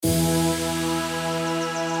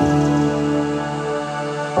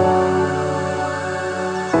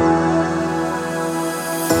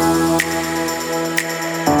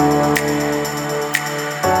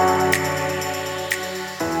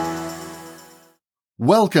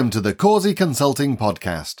Welcome to the Causey Consulting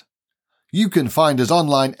Podcast. You can find us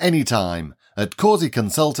online anytime at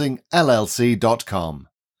causeyconsultingllc.com.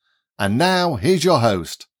 And now, here's your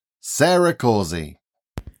host, Sarah Causey.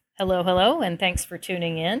 Hello, and thanks for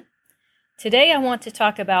tuning in. Today I want to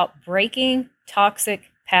talk about breaking toxic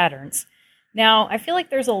patterns. Now, I feel like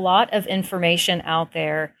there's a lot of information out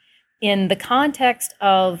there in the context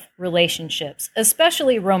of relationships,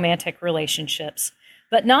 especially romantic relationships,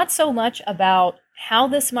 but not so much about how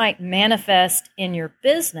this might manifest in your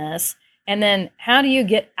business, and then how do you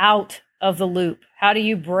get out of the loop? How do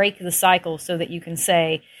you break the cycle so that you can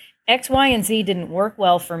say, X, Y, and Z didn't work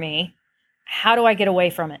well for me. How do I get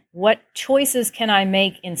away from it? What choices can I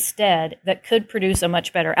make instead that could produce a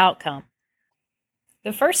much better outcome?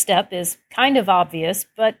 The first step is kind of obvious,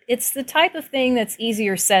 but it's the type of thing that's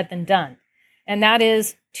easier said than done. And that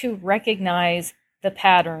is to recognize the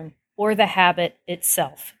pattern or the habit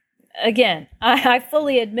itself. Again, I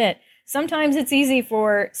fully admit, sometimes it's easy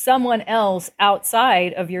for someone else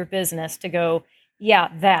outside of your business to go, yeah,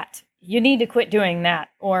 that. You need to quit doing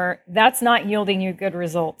that. Or that's not yielding you good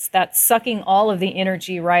results. That's sucking all of the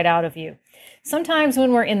energy right out of you. Sometimes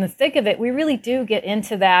when we're in the thick of it, we really do get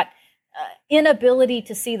into that inability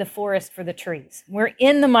to see the forest for the trees. We're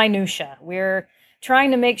in the minutia. We're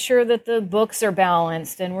trying to make sure that the books are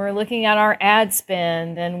balanced, and we're looking at our ad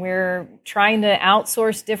spend, and we're trying to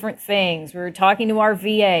outsource different things. We're talking to our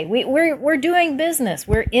VA. We're doing business.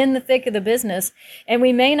 We're in the thick of the business, and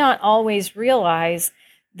we may not always realize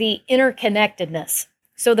the interconnectedness.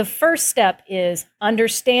 So the first step is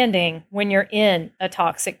understanding when you're in a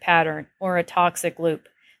toxic pattern or a toxic loop.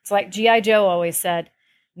 It's like G.I. Joe always said,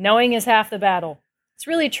 knowing is half the battle. It's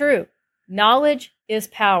really true. Knowledge is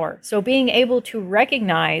power. So being able to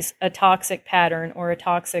recognize a toxic pattern or a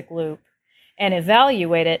toxic loop and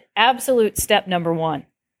evaluate it, absolute step number one.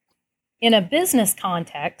 In a business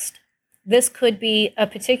context, this could be a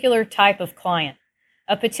particular type of client,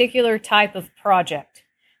 a particular type of project.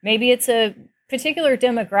 Maybe it's a particular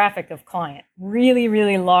demographic of client, really,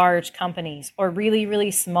 really large companies or really,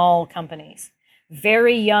 really small companies,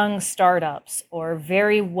 very young startups or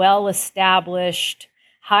very well-established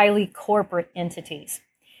highly corporate entities.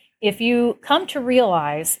 If you come to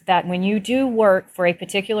realize that when you do work for a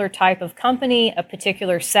particular type of company, a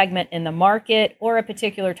particular segment in the market, or a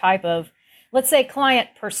particular type of, let's say, client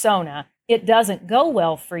persona, it doesn't go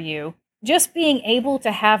well for you, just being able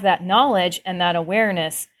to have that knowledge and that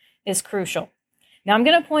awareness is crucial. Now, I'm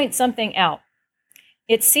going to point something out.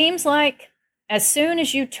 It seems like as soon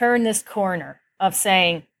as you turn this corner of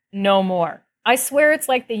saying, no more, I swear it's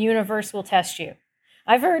like the universe will test you.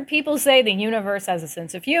 I've heard people say the universe has a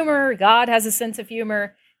sense of humor, God has a sense of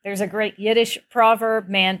humor. There's a great Yiddish proverb,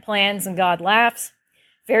 man plans and God laughs.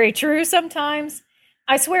 Very true sometimes.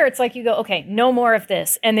 I swear it's like you go, okay, no more of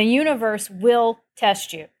this, and the universe will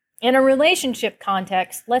test you. In a relationship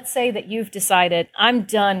context, let's say that you've decided, I'm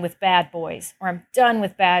done with bad boys, or I'm done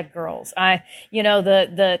with bad girls.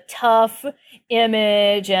 The tough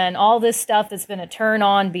image and all this stuff that's been a turn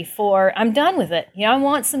on before, I'm done with it. I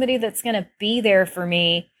want somebody that's going to be there for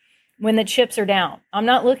me when the chips are down. I'm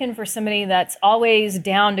not looking for somebody that's always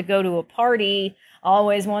down to go to a party,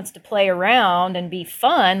 always wants to play around and be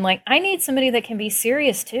fun. Like, I need somebody that can be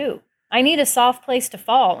serious too. I need a soft place to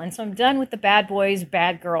fall. And so I'm done with the bad boys,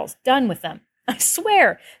 bad girls, done with them. I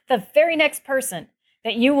swear the very next person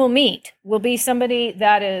that you will meet will be somebody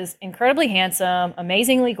that is incredibly handsome,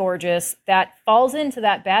 amazingly gorgeous, that falls into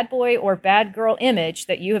that bad boy or bad girl image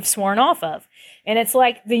that you have sworn off of. And it's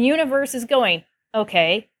like the universe is going,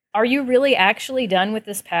 okay, are you really actually done with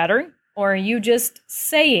this pattern? Or are you just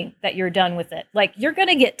saying that you're done with it? Like, you're going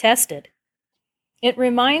to get tested. It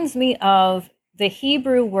reminds me of the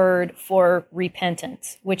Hebrew word for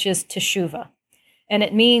repentance, which is teshuvah, and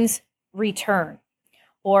it means return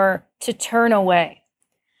or to turn away.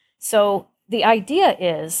 So the idea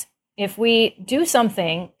is, if we do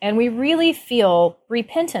something and we really feel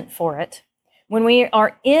repentant for it, when we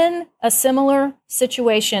are in a similar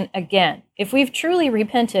situation again, if we've truly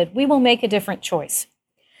repented, we will make a different choice.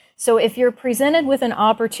 So if you're presented with an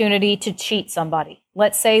opportunity to cheat somebody,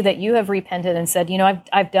 let's say that you have repented and said,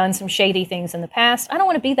 I've done some shady things in the past. I don't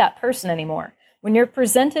want to be that person anymore. When you're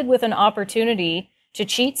presented with an opportunity to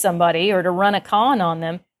cheat somebody or to run a con on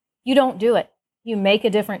them, you don't do it. You make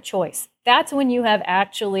a different choice. That's when you have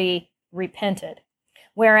actually repented.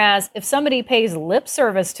 Whereas if somebody pays lip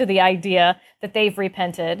service to the idea that they've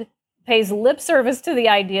repented, pays lip service to the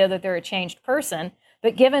idea that they're a changed person,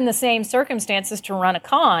 but given the same circumstances to run a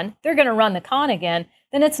con, they're going to run the con again,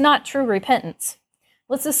 then it's not true repentance.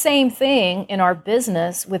 Well, it's the same thing in our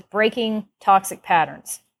business with breaking toxic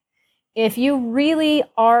patterns. If you really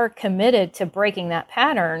are committed to breaking that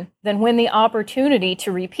pattern, then when the opportunity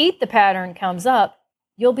to repeat the pattern comes up,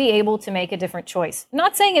 you'll be able to make a different choice. I'm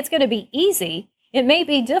not saying it's going to be easy. It may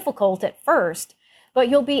be difficult at first, but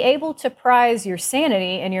you'll be able to prize your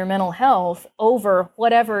sanity and your mental health over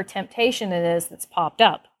whatever temptation it is that's popped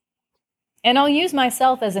up. And I'll use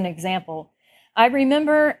myself as an example. I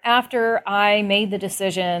remember after I made the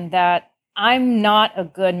decision that I'm not a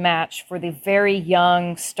good match for the very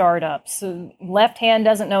young startups. So left hand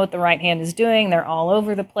doesn't know what the right hand is doing. They're all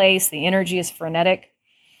over the place. The energy is frenetic.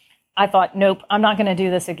 I thought, nope, I'm not going to do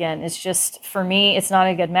this again. It's just, for me, it's not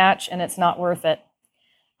a good match and it's not worth it.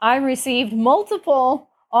 I received multiple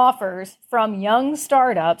offers from young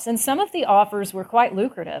startups, and some of the offers were quite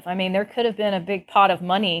lucrative. I mean, there could have been a big pot of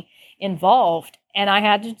money involved, and I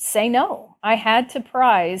had to say no. I had to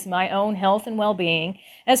prize my own health and well-being,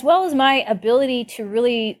 as well as my ability to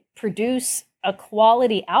really produce a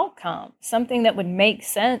quality outcome, something that would make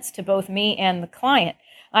sense to both me and the client.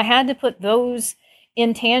 I had to put those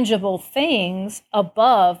intangible things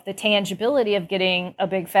above the tangibility of getting a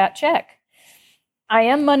big fat check. I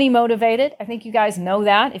am money motivated. I think you guys know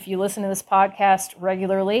that if you listen to this podcast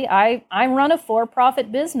regularly. I run a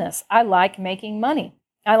for-profit business. I like making money.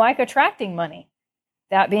 I like attracting money.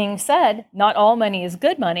 That being said, not all money is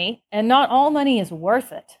good money, and not all money is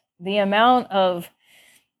worth it. The amount of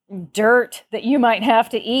dirt that you might have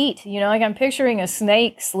to eat, like I'm picturing a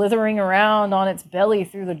snake slithering around on its belly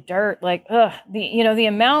through the dirt, the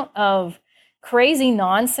amount of crazy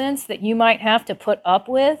nonsense that you might have to put up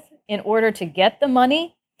with in order to get the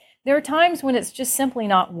money. There are times when it's just simply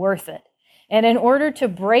not worth it. And in order to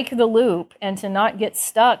break the loop and to not get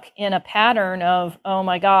stuck in a pattern of, oh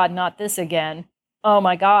my God, not this again. Oh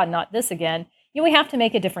my God, not this again. We have to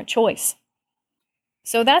make a different choice.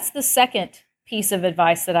 So that's the second piece of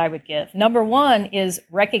advice that I would give. Number one is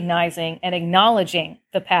recognizing and acknowledging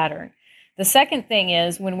the pattern. The second thing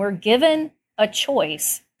is when we're given a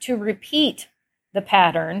choice to repeat the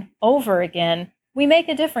pattern over again, we make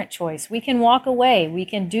a different choice. We can walk away. We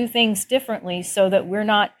can do things differently so that we're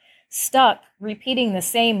not stuck repeating the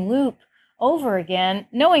same loop over again,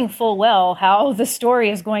 knowing full well how the story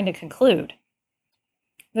is going to conclude.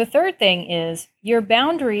 The third thing is your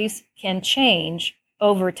boundaries can change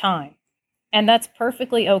over time, and that's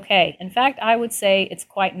perfectly okay. In fact, I would say it's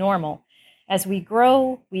quite normal. As we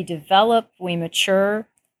grow, we develop, we mature,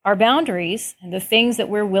 our boundaries and the things that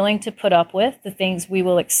we're willing to put up with, the things we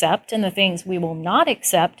will accept and the things we will not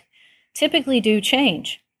accept, typically do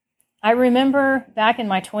change. I remember back in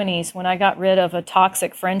my 20s when I got rid of a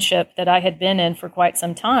toxic friendship that I had been in for quite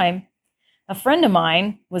some time. A friend of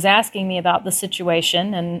mine was asking me about the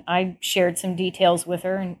situation, and I shared some details with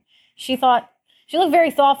her, and she looked very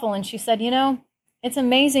thoughtful, and she said, it's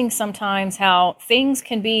amazing sometimes how things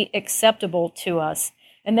can be acceptable to us.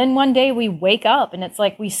 And then one day we wake up and it's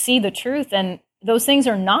like we see the truth and those things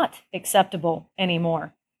are not acceptable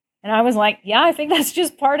anymore. And I was like, yeah, I think that's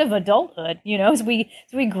just part of adulthood. As we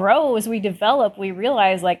grow, as we develop, we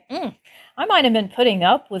realize I might have been putting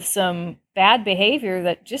up with some bad behavior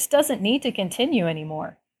that just doesn't need to continue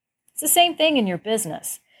anymore. It's the same thing in your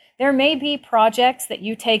business. There may be projects that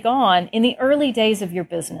you take on in the early days of your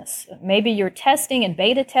business. Maybe you're testing and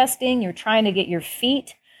beta testing. You're trying to get your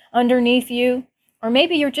feet underneath you. Or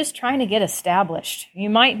maybe you're just trying to get established. You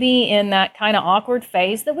might be in that kind of awkward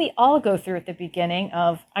phase that we all go through at the beginning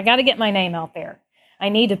of, I got to get my name out there. I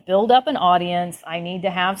need to build up an audience. I need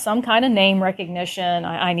to have some kind of name recognition.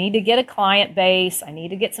 I need to get a client base. I need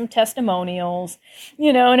to get some testimonials.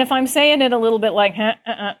 And if I'm saying it a little bit like,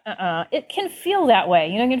 it can feel that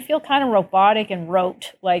way. It can feel kind of robotic and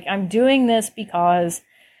rote. Like I'm doing this because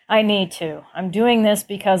I need to. I'm doing this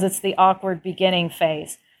because it's the awkward beginning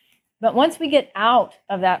phase. But once we get out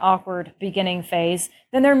of that awkward beginning phase,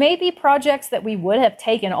 then there may be projects that we would have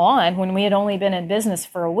taken on when we had only been in business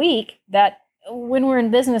for a week that when we're in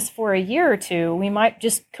business for a year or two, we might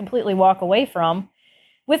just completely walk away from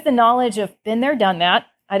with the knowledge of been there, done that.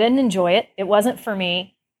 I didn't enjoy it. It wasn't for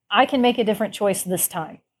me. I can make a different choice this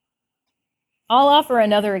time. I'll offer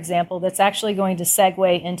another example that's actually going to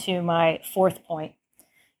segue into my fourth point.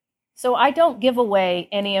 So I don't give away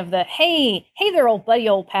any of the, hey there, old buddy,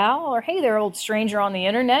 old pal, or hey there, old stranger on the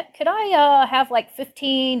internet. Could I have like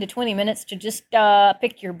 15 to 20 minutes to just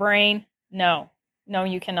pick your brain? No,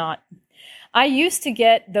 you cannot. I used to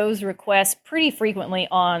get those requests pretty frequently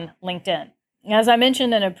on LinkedIn. As I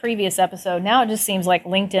mentioned in a previous episode, now it just seems like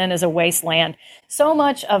LinkedIn is a wasteland. So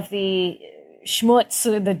much of the schmutz,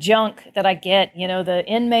 the junk that I get, the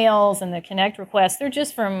in-mails and the connect requests, they're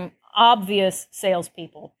just from obvious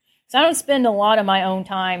salespeople. So I don't spend a lot of my own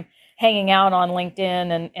time hanging out on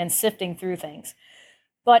LinkedIn and sifting through things.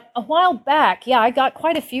 But a while back, yeah, I got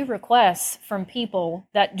quite a few requests from people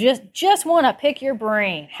that just want to pick your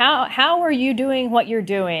brain. How are you doing what you're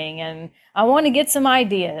doing? And I want to get some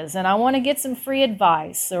ideas, and I want to get some free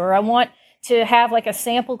advice, or I want to have like a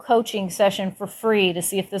sample coaching session for free to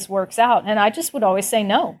see if this works out. And I just would always say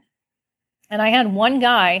no. And I had one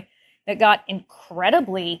guy that got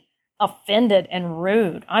incredibly offended and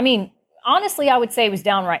rude. I mean, honestly, I would say it was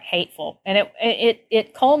downright hateful. And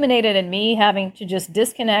it culminated in me having to just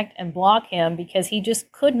disconnect and block him because he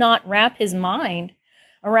just could not wrap his mind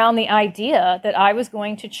around the idea that I was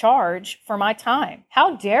going to charge for my time.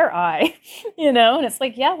 How dare I? And it's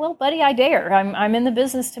like, yeah, well, buddy, I dare. I'm in the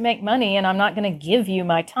business to make money, and I'm not going to give you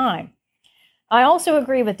my time. I also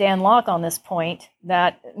agree with Dan Lok on this point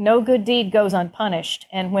that no good deed goes unpunished.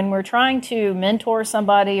 And when we're trying to mentor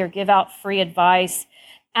somebody or give out free advice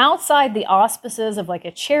outside the auspices of like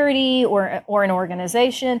a charity or an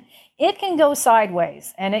organization, it can go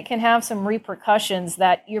sideways and it can have some repercussions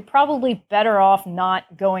that you're probably better off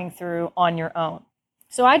not going through on your own.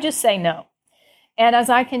 So I just say no. And as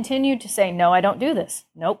I continue to say, no, I don't do this.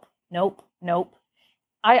 Nope, nope, nope.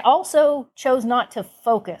 I also chose not to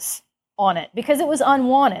focus on it because it was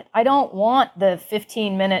unwanted. I don't want the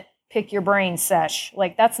 15-minute pick your brain sesh.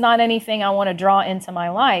 Like, that's not anything I want to draw into my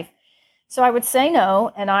life. So I would say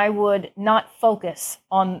no, and I would not focus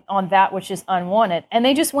on that which is unwanted. And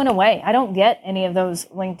they just went away. I don't get any of those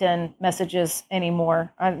LinkedIn messages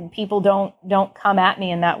anymore. People don't come at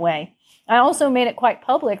me in that way. I also made it quite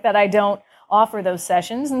public that I don't offer those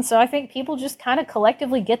sessions. And so I think people just kind of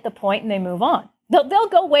collectively get the point and they move on. They'll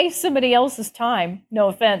go waste somebody else's time. No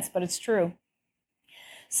offense, but it's true.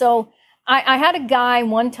 So I had a guy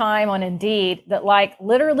one time on Indeed that like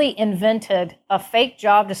literally invented a fake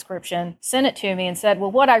job description, sent it to me and said,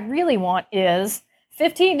 well, what I really want is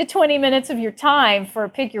 15 to 20 minutes of your time for a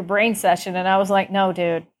pick your brain session. And I was like, no,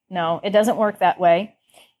 dude, no, it doesn't work that way.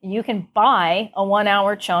 You can buy a 1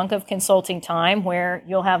 hour chunk of consulting time where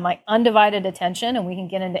you'll have my undivided attention and we can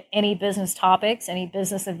get into any business topics, any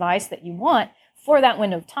business advice that you want for that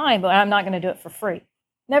window of time, but I'm not going to do it for free.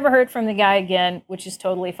 Never heard from the guy again, which is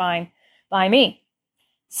totally fine by me.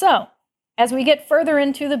 So as we get further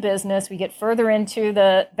into the business, we get further into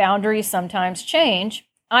the boundaries sometimes change.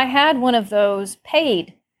 I had one of those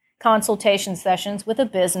paid consultation sessions with a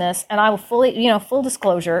business, and I will full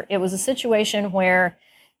disclosure, it was a situation where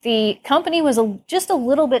the company was just a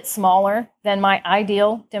little bit smaller than my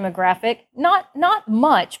ideal demographic. Not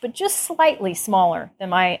much, but just slightly smaller than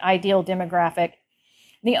my ideal demographic.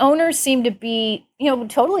 The owners seemed to be,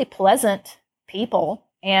 totally pleasant people,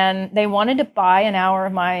 and they wanted to buy an hour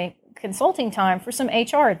of my consulting time for some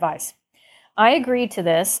HR advice. I agreed to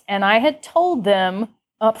this, and I had told them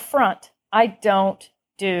up front, I don't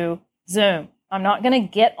do Zoom. I'm not going to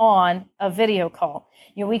get on a video call.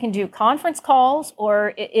 We can do conference calls,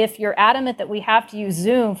 or if you're adamant that we have to use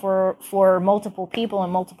Zoom for multiple people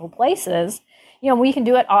in multiple places, we can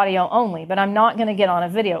do it audio only, but I'm not going to get on a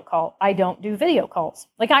video call. I don't do video calls.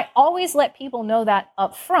 Like, I always let people know that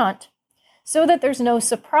up front so that there's no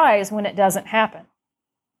surprise when it doesn't happen.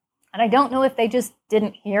 And I don't know if they just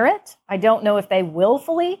didn't hear it. I don't know if they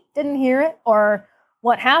willfully didn't hear it or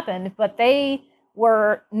what happened, but they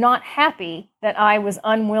were not happy that I was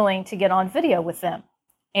unwilling to get on video with them.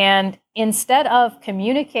 And instead of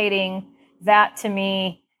communicating that to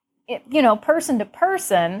me, person to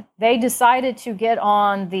person, they decided to get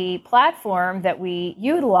on the platform that we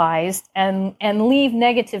utilized and leave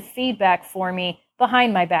negative feedback for me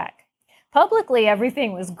behind my back. Publicly,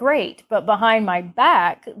 everything was great, but behind my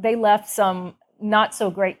back, they left some not so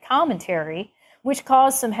great commentary, which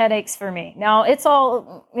caused some headaches for me. Now, it's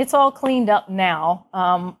all cleaned up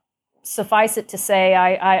now. Suffice it to say,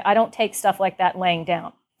 I don't take stuff like that laying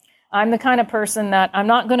down. I'm the kind of person that I'm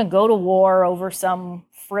not going to go to war over some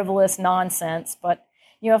frivolous nonsense, but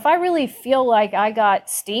if I really feel like I got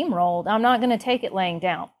steamrolled, I'm not going to take it laying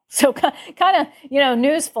down. So kind of,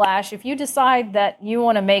 newsflash, if you decide that you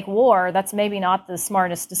want to make war, that's maybe not the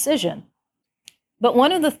smartest decision. But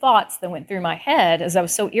one of the thoughts that went through my head as I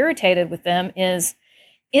was so irritated with them is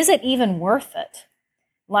it even worth it?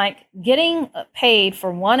 Like, getting paid for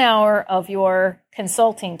 1 hour of your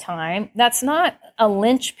consulting time, that's not a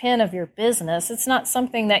linchpin of your business. It's not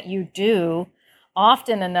something that you do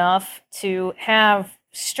often enough to have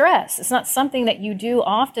stress. It's not something that you do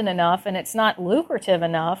often enough, and it's not lucrative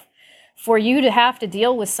enough for you to have to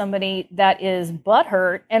deal with somebody that is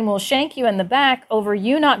butthurt and will shank you in the back over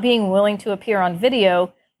you not being willing to appear on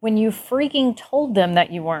video when you freaking told them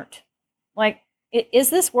that you weren't. Like, is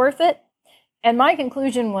this worth it? And my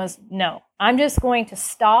conclusion was no. I'm just going to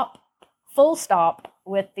stop full stop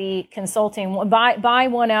with the consulting, by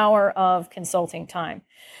 1 hour of consulting time.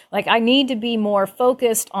 Like, I need to be more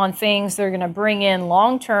focused on things that are going to bring in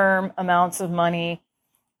long-term amounts of money,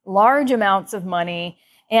 large amounts of money.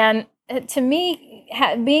 And to me,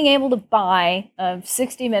 being able to buy a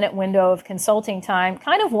 60-minute window of consulting time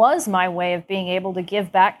kind of was my way of being able to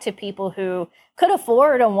give back to people who could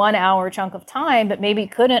afford a 1 hour chunk of time, but maybe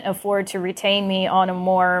couldn't afford to retain me on a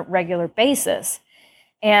more regular basis.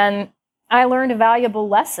 And I learned a valuable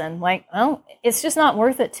lesson. Like, well, it's just not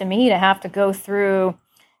worth it to me to have to go through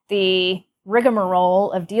the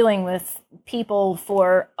rigmarole of dealing with people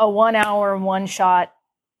for a 1 hour, one-shot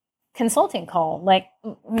consulting call. Like,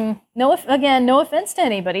 no offense to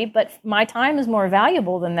anybody, but my time is more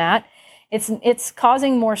valuable than that. It's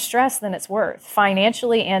causing more stress than it's worth,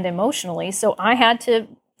 financially and emotionally. So I had to,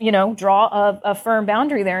 draw a firm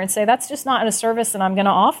boundary there and say, that's just not a service that I'm going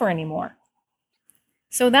to offer anymore.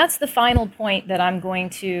 So that's the final point that I'm going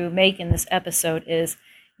to make in this episode is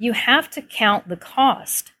you have to count the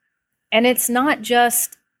cost. And it's not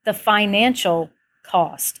just the financial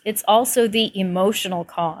cost. It's also the emotional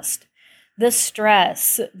cost, the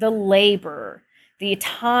stress, the labor, the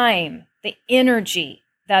time, the energy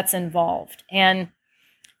that's involved. And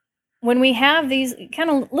when we have these kind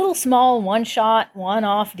of little small one-shot,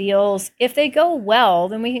 one-off deals, if they go well,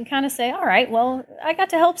 then we can kind of say, all right, well, I got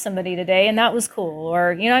to help somebody today and that was cool.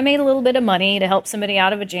 Or, I made a little bit of money to help somebody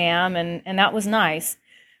out of a jam and that was nice.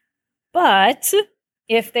 But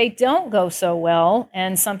if they don't go so well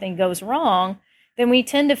and something goes wrong, then we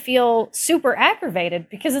tend to feel super aggravated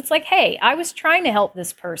because it's like, hey, I was trying to help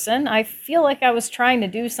this person. I feel like I was trying to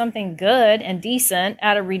do something good and decent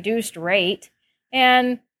at a reduced rate.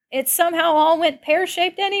 And it somehow all went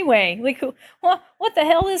pear-shaped anyway. Like, what the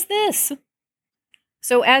hell is this?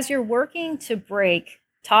 So as you're working to break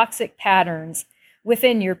toxic patterns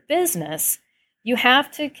within your business, you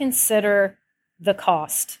have to consider the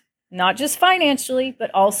cost, not just financially,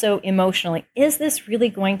 but also emotionally. Is this really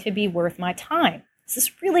going to be worth my time? Is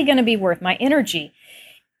this really going to be worth my energy?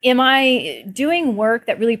 Am I doing work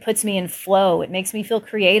that really puts me in flow? It makes me feel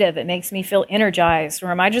creative. It makes me feel energized.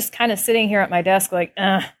 Or am I just kind of sitting here at my desk like,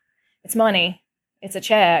 it's money, it's a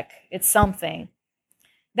check, it's something?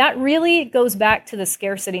 That really goes back to the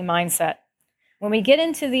scarcity mindset. When we get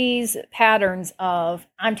into these patterns of,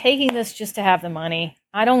 I'm taking this just to have the money,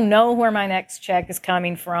 I don't know where my next check is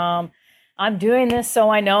coming from, I'm doing this so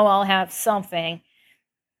I know I'll have something.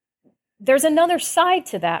 There's another side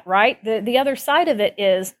to that, right? The other side of it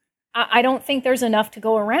is, I don't think there's enough to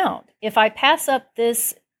go around. If I pass up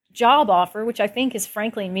this job offer, which I think is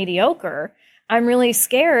frankly mediocre, I'm really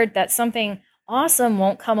scared that something awesome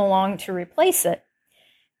won't come along to replace it.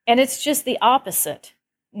 And it's just the opposite.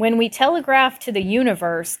 When we telegraph to the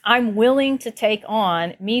universe, I'm willing to take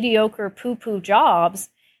on mediocre poo-poo jobs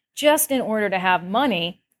just in order to have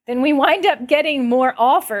money, then we wind up getting more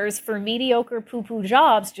offers for mediocre poo-poo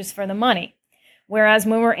jobs just for the money. Whereas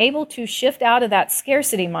when we're able to shift out of that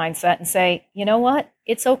scarcity mindset and say, you know what,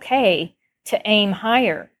 it's okay to aim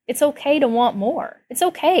higher. It's okay to want more. It's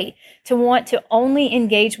okay to want to only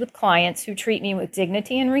engage with clients who treat me with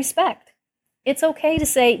dignity and respect. It's okay to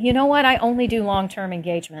say, you know what, I only do long-term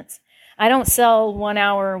engagements. I don't sell 1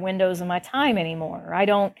 hour windows of my time anymore. I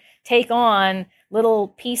don't take on little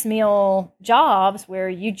piecemeal jobs where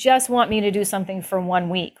you just want me to do something for 1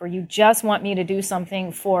 week, or you just want me to do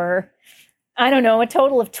something for, I don't know, a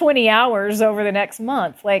total of 20 hours over the next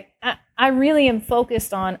month. Like, I really am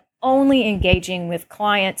focused on only engaging with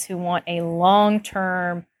clients who want a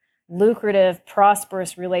long-term, lucrative,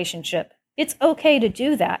 prosperous relationship. It's okay to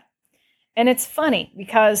do that. And it's funny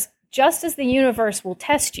because just as the universe will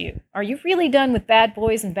test you, are you really done with bad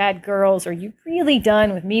boys and bad girls? Are you really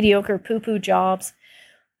done with mediocre poo-poo jobs?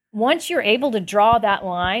 Once you're able to draw that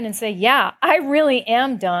line and say, yeah, I really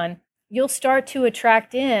am done, you'll start to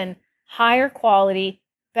attract in higher quality,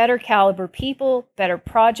 better caliber people, better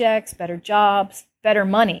projects, better jobs, better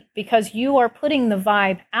money, because you are putting the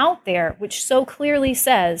vibe out there, which so clearly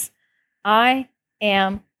says, I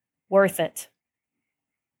am worth it.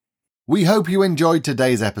 We hope you enjoyed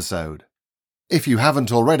today's episode. If you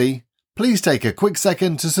haven't already, please take a quick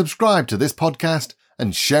second to subscribe to this podcast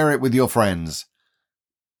and share it with your friends.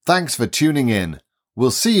 Thanks for tuning in.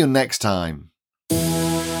 We'll see you next time.